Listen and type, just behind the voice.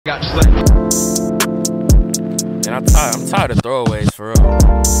Got slick. And I'm tired of throwaways, for real.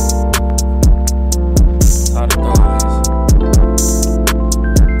 Tired of throwaways.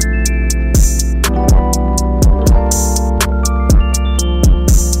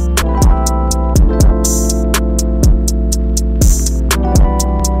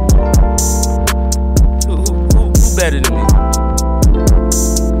 Who better than me?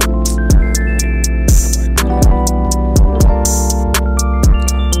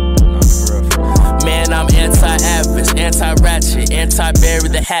 Anti-ratchet, anti-bury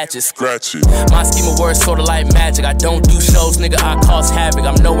the hatchet. Scratch it. My scheme of words sorta like magic. I don't do shows, nigga, I cause havoc.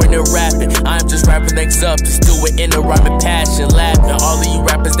 I'm nowhere near rapping. I'm just wrapping things up, just do it in a rhyming passion. Laughing, all of you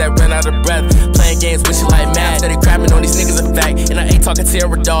rappers that ran out of breath, playing games with you like mad. Steady crapping on these niggas a fact. And I ain't talking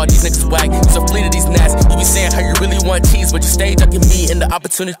terror, dog, these niggas whack. So flee to these gnats. You be saying how you really want cheese, but you stay ducking me in the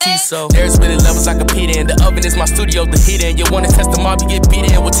opportunity. So there's really levels I compete in. The oven is my studio, the heat in. You wanna test the mob, you get beat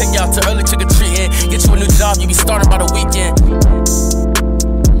in. We'll take you out to early trick-or-treating. Get you a new job, you be starting by the weekend.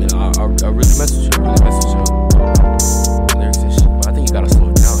 I really mess with you, lyrics and shit, but I think you gotta slow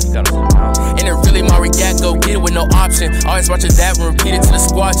it down, And it really my react, go get it with no option. Always watching that one, repeat it to the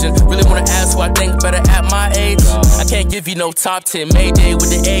squadron. Really wanna ask who I think better at my age. I can't give you no top 10. Mayday with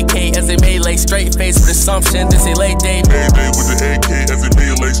the AK as they melee, straight face with assumption. This ain't late day. Mayday with the AK as they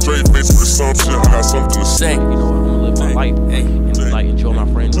melee, straight face with assumption. I got something to say. You know, I'm gonna live my life and like enjoy my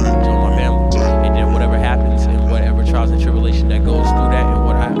friends, enjoy my family, and then whatever happens and whatever trials and tribulation that goes through that and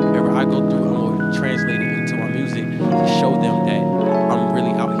whatever I go through, I'm gonna translate it into my music to show them that I'm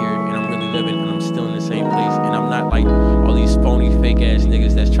really out here and I'm really living and I'm still in the same place and I'm not like all these phony fake ass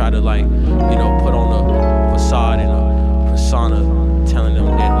niggas that's try to like, you know, put on a facade and a persona telling them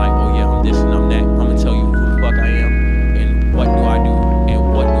that like, oh yeah, I'm this and I'm that. I'm gonna tell you who the fuck I am and what do I do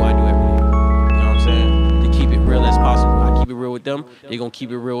and what do I do every day. You know what I'm saying? To keep it real as possible. I keep it real with them, they gonna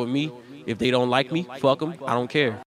keep it real with me. If they don't like me, fuck them, I don't care.